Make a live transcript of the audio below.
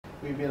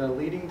We've been a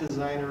leading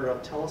designer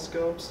of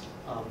telescopes,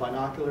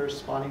 binoculars,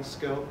 spotting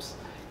scopes,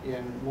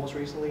 and most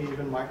recently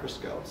even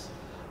microscopes.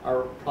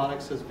 Our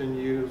products has been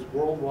used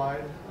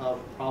worldwide.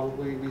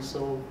 Probably we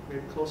sold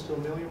maybe close to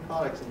 1 million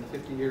products in the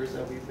 50 years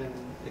that we've been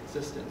in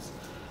existence.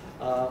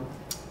 Not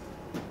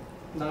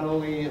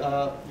only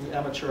do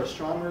amateur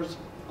astronomers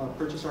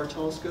purchase our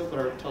telescope, but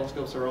our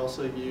telescopes are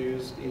also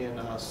used in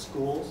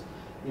schools,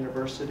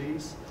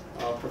 universities,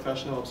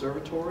 professional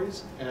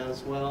observatories,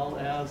 as well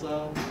as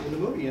in the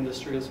movie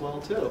industry as well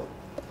too.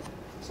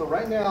 So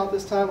right now, at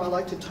this time, I'd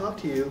like to talk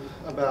to you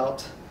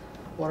about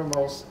one of the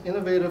most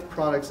innovative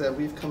products that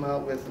we've come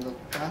out with in the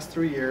past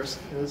 3 years.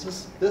 And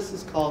this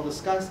is called the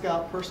Sky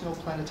Scout Personal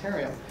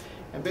Planetarium.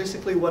 And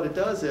basically what it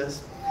does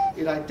is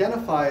it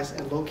identifies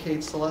and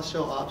locates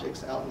celestial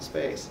objects out in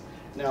space.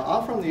 Now,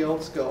 I'm from the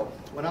old school.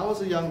 When I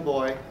was a young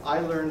boy, I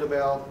learned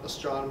about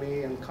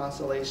astronomy and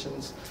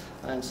constellations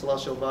and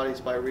celestial bodies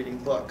by reading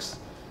books.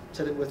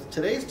 With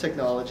today's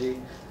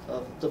technology,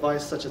 a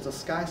device such as a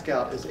Sky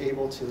Scout is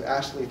able to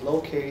actually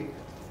locate,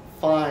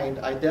 find,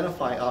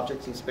 identify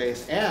objects in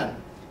space, and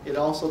it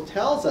also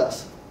tells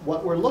us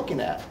what we're looking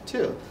at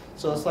too.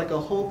 So it's like a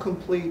whole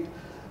complete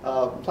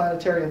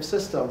planetarium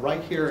system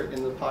right here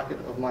in the pocket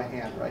of my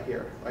hand, right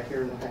here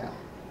in the hand.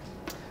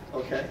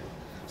 Okay.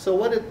 So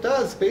what it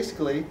does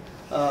basically,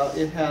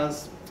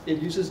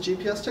 it uses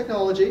GPS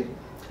technology.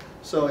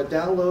 So it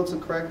downloads the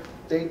correct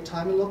date,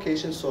 time, and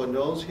location, so it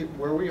knows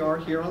where we are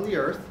here on the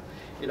Earth.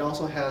 It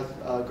also has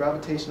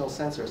gravitational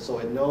sensors, so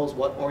it knows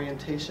what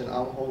orientation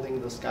I'm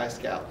holding the Sky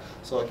Scout,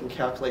 so it can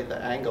calculate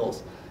the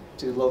angles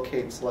to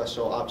locate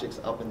celestial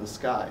objects up in the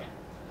sky.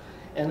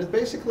 And it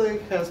basically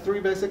has 3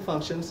 basic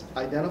functions: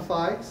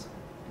 identifies,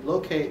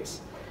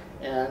 locates,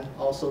 and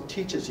also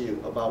teaches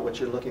you about what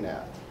you're looking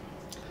at.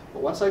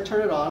 But once I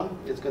turn it on,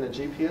 it's going to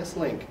GPS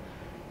link.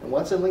 And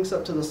once it links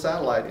up to the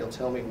satellite, it'll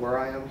tell me where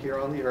I am here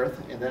on the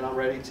Earth, and then I'm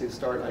ready to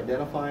start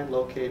identifying,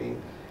 locating,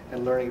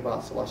 and learning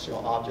about celestial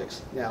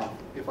objects. Now,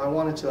 if I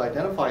wanted to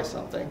identify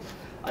something,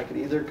 I could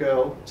either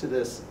go to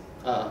this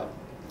up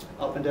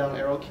and down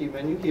arrow key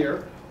menu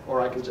here, or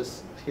I can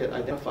just hit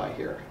identify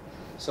here.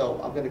 So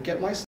I'm going to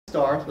get my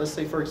star. Let's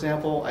say, for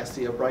example, I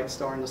see a bright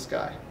star in the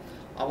sky.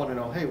 I want to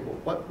know, hey,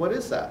 what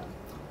is that?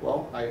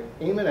 Well, I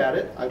aim it at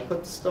it, I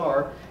put the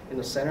star in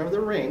the center of the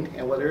ring,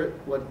 and what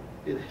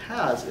it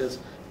has is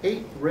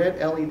 8 red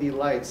LED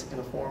lights in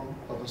the form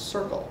of a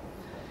circle.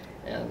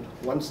 And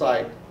once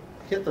I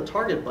hit the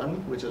target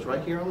button, which is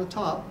right here on the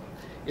top,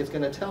 it's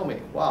going to tell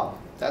me, wow,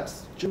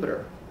 that's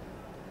Jupiter.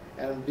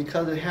 And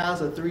because it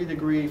has a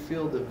 3-degree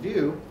field of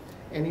view,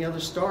 any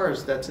other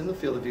stars that's in the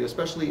field of view,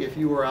 especially if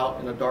you were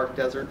out in a dark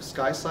desert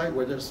sky site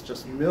where there's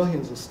just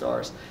millions of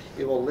stars,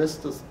 it will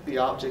list the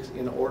objects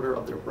in order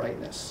of their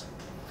brightness.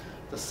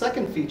 The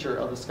second feature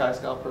of the Sky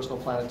Scout Personal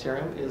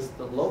Planetarium is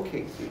the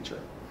locate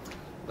feature.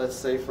 Let's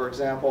say, for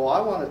example,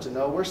 I wanted to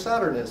know where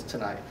Saturn is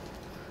tonight.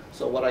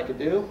 So what I could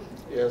do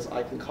is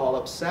I can call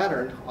up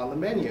Saturn on the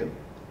menu,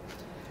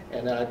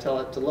 and then I tell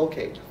it to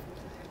locate.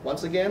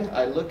 Once again,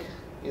 I look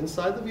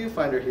inside the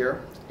viewfinder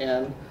here,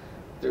 and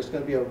there's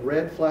going to be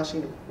a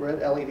flashing red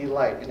LED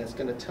light, and it's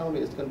going to tell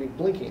me, it's going to be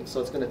blinking. So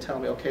it's going to tell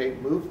me, okay,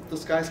 move the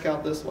Sky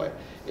Scout this way.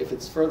 If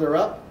it's further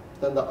up,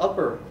 then the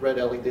upper red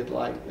LED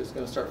light is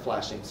going to start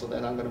flashing. So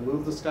then I'm going to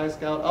move the Sky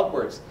Scout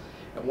upwards.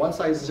 And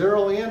once I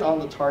zero in on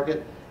the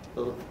target,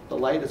 the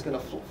light is going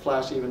to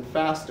flash even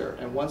faster.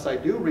 And once I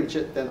do reach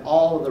it, then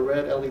all of the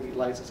red LED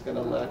lights is going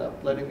to light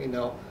up, letting me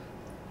know,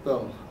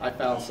 boom, I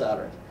found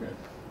Saturn.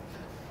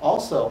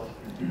 Also,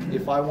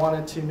 if I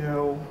wanted to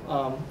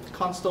know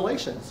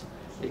constellations,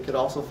 it could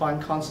also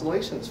find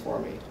constellations for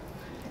me.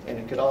 And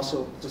it could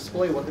also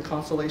display what the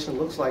constellation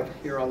looks like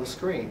here on the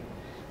screen.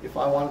 If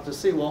I wanted to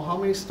see, well, how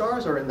many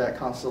stars are in that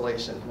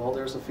constellation? Well,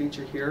 there's a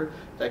feature here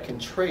that can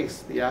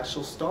trace the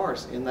actual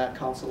stars in that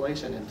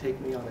constellation and take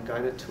me on a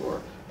guided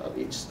tour of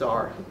each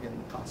star in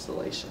the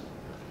constellation.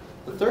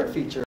 The third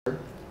feature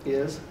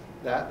is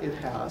that it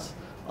has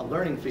a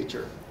learning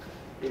feature.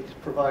 It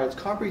provides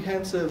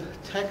comprehensive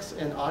text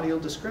and audio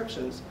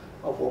descriptions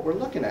of what we're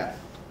looking at.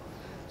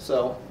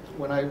 So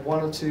when I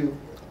wanted to,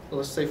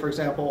 let's say, for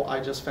example, I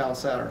just found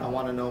Saturn. I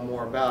want to know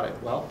more about it.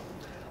 Well,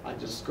 I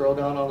just scroll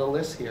down on the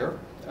list here,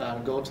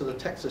 go to the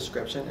text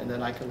description, and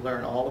then I can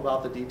learn all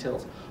about the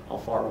details, how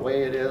far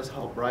away it is,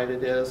 how bright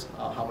it is,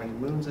 how many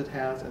moons it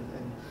has, and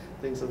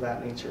things of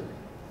that nature.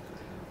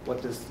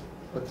 What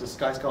the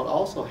Sky Scout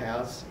also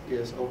has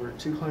is over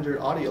 200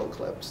 audio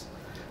clips.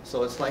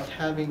 So it's like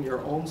having your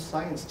own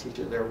science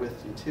teacher there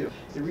with you too.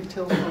 It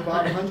retails for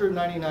about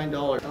 $199.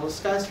 Now the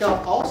Sky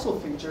Scout also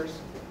features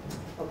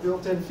a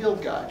built-in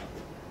field guide.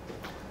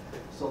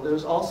 So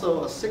there's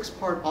also a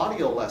 6-part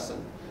audio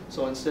lesson.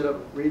 So instead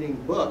of reading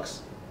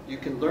books, you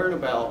can learn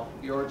about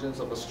the origins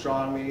of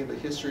astronomy, the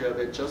history of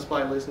it, just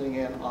by listening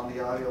in on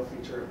the audio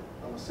feature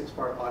on the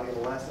 6-part audio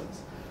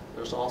lessons.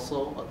 There's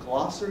also a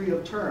glossary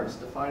of terms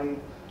defining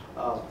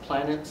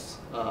planets,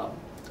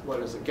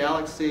 what is a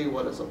galaxy,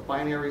 what is a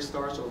binary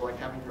star, so it's like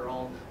having your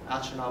own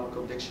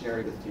astronomical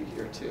dictionary with you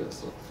here too.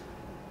 So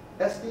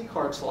SD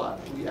card slot.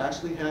 We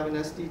actually have an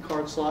SD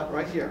card slot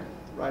right here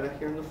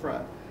in the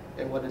front.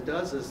 And what it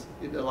does is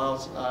it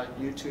allows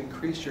you to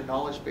increase your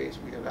knowledge base.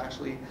 We have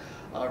actually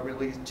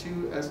released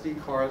 2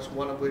 SD cards,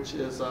 one of which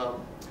is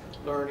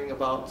learning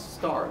about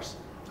stars.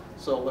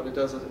 So what it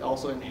does is it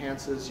also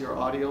enhances your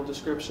audio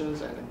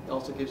descriptions, and it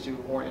also gives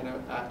you more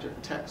interactive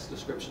text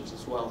descriptions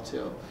as well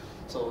too.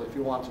 So if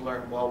you want to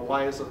learn, well,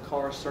 why is a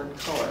car a certain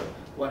color?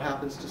 What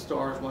happens to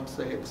stars once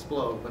they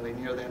explode, when they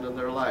near the end of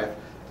their life?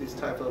 These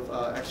type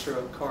of extra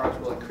cards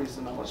will increase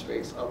the knowledge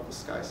base of the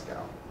Sky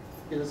Scout.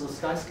 It is a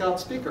Sky Scout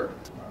speaker.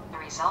 The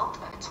result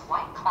of its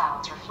white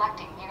clouds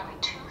reflecting nearly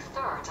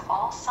 2/3 of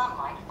all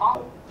sunlight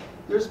falling.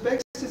 There's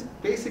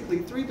basically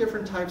 3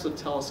 different types of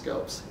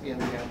telescopes in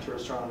the amateur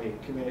astronomy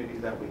community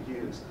that we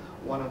use,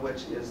 one of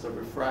which is the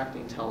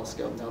refracting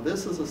telescope. Now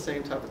this is the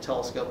same type of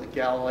telescope that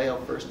Galileo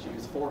first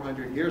used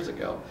 400 years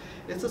ago.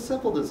 It's a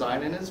simple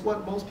design, and it's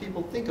what most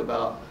people think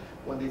about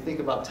when they think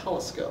about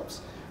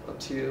telescopes. A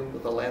tube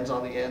with a lens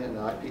on the end and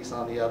an eyepiece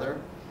on the other.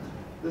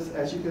 This,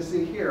 as you can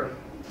see here,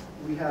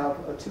 we have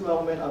a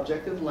 2-element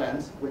objective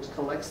lens which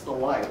collects the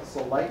light.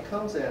 So light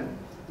comes in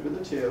through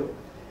the tube,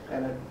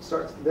 and it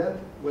starts, then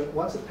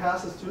once it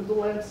passes through the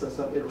lens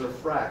system, it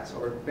refracts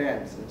or it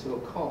bends into a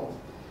cone.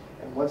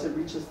 And once it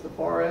reaches the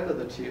far end of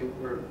the tube,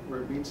 where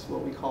it reaches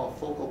what we call a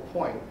focal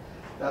point,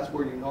 that's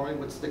where you normally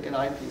would stick an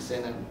eyepiece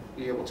in and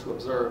be able to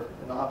observe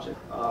an object.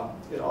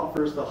 It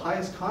offers the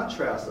highest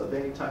contrast of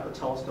any type of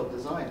telescope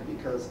design,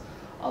 because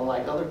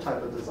unlike other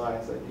type of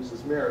designs that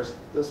uses mirrors,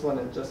 this one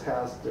it just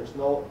has, there's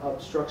no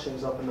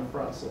obstructions up in the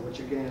front, so what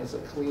you're getting is a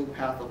clean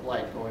path of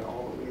light going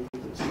all the way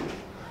through the tube.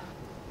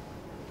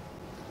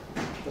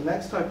 The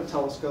next type of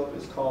telescope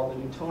is called the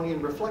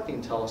Newtonian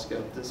reflecting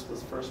telescope. This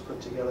was first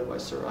put together by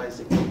Sir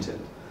Isaac Newton.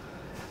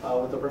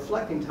 With a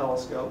reflecting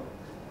telescope,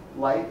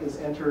 light is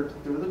entered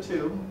through the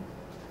tube,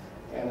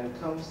 and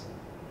it comes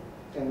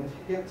and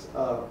hits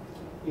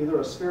either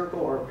a spherical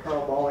or a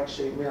parabolic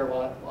shaped mirror.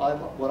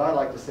 What I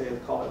like to say is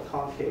call it a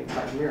concave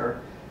type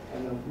mirror.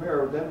 And the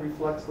mirror then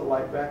reflects the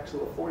light back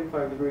to a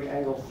 45-degree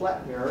angled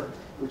flat mirror,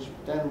 which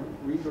then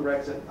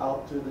redirects it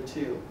out through the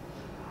tube.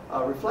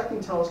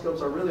 Reflecting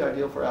telescopes are really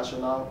ideal for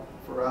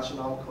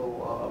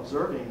astronomical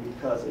observing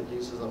because it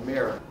uses a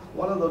mirror.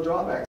 One of the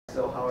drawbacks,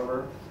 though,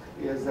 however,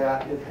 is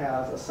that it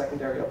has a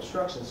secondary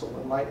obstruction. So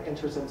when light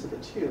enters into the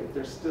tube,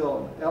 there's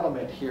still an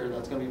element here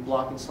that's going to be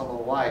blocking some of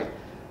the light.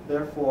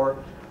 Therefore,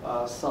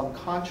 some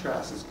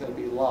contrast is going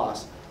to be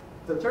lost.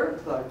 The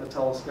third type of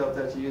telescope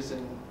that's used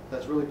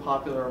that's really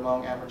popular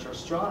among amateur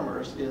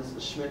astronomers is the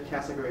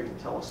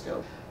Schmidt-Cassegrain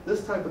telescope.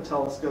 This type of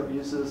telescope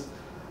uses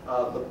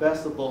the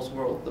best of both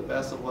worlds, the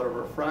best of what a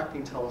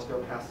refracting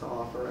telescope has to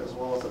offer, as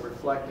well as a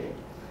reflecting.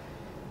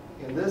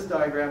 In this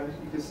diagram,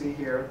 you can see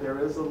here, there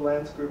is a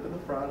lens group in the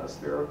front, a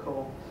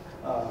spherical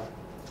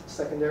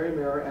secondary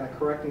mirror, and a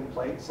correcting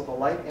plate. So the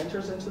light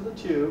enters into the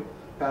tube,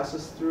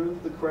 passes through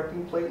the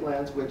correcting plate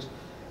lens, which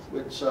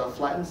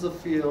flattens the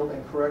field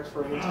and corrects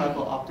for any type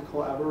of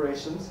optical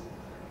aberrations.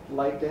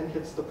 Light then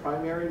hits the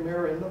primary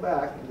mirror in the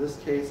back. In this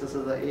case, this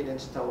is an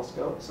 8-inch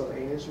telescope, so an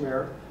 8-inch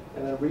mirror,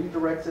 and then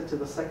redirects it to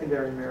the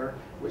secondary mirror,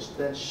 which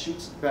then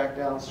shoots back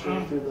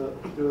downstream through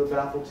the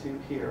baffle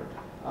tube here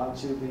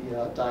onto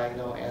the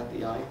diagonal and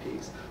the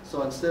eyepiece.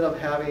 So instead of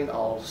having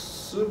a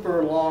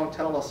super long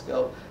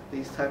telescope,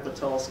 these type of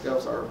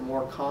telescopes are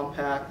more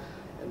compact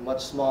and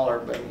much smaller,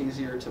 but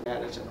easier to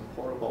manage and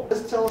portable.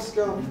 This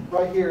telescope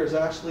right here is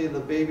actually the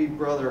baby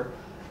brother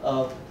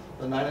of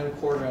the 9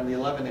 1/4 and the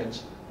 11-inch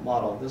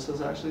model. This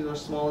is actually the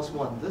smallest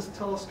one. This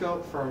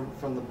telescope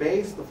from the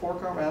base, the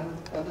fork arm,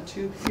 and the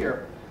tube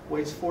here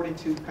weighs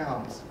 42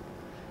 pounds.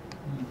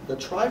 The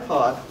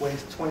tripod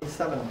weighs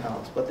 27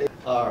 pounds, but they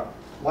are,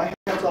 my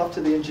hats off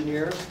to the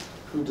engineers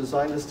who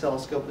designed this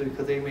telescope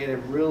because they made it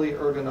really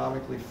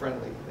ergonomically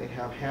friendly. They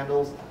have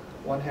handles,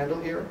 one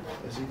handle here,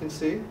 as you can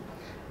see,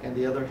 and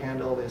the other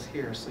handle is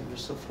here. So you're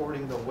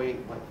supporting the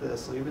weight like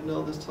this. So even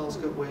though this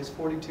telescope weighs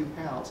 42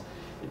 pounds,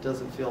 it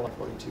doesn't feel like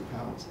 42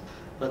 pounds.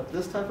 But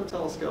this type of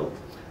telescope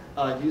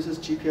uses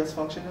GPS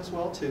function as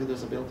well too.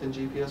 There's a built-in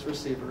GPS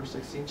receiver,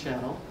 16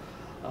 channel.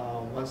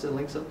 Once it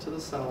links up to the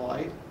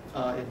satellite,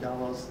 it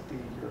downloads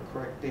your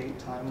correct date,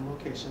 time, and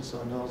location, so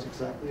it knows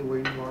exactly where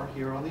you are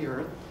here on the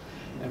Earth.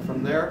 And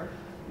from there,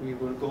 we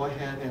would go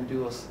ahead and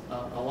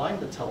align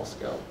the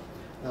telescope.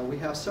 Now we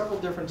have several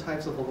different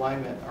types of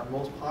alignment. Our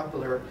most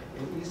popular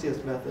and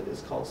easiest method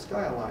is called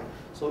sky align.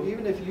 So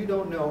even if you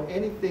don't know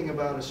anything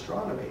about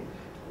astronomy,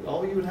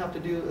 all you would have to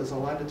do is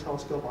align the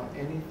telescope on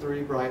any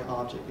 3 bright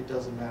object. It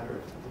doesn't matter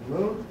if it's the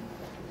moon,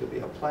 it could be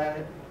a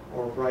planet,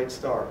 or a bright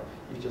star.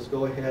 You just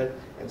go ahead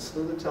and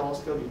slew the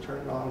telescope, you turn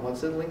it on.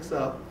 Once it links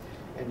up,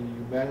 and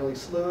you manually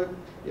slew it,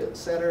 you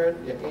center it,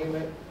 you aim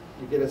it,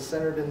 you get it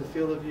centered in the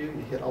field of view,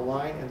 you hit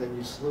align, and then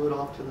you slew it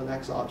off to the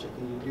next object,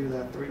 and you do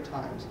that 3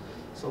 times.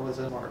 So as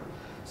a mark.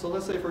 So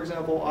let's say, for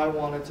example, I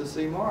wanted to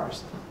see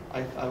Mars.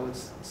 I would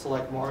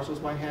select Mars as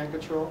my hand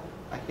control,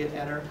 I hit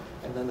enter,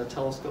 and then the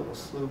telescope will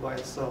slew by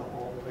itself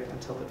all the way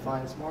until it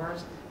finds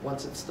Mars.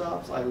 Once it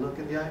stops, I look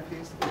in the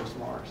eyepiece, there's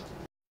Mars.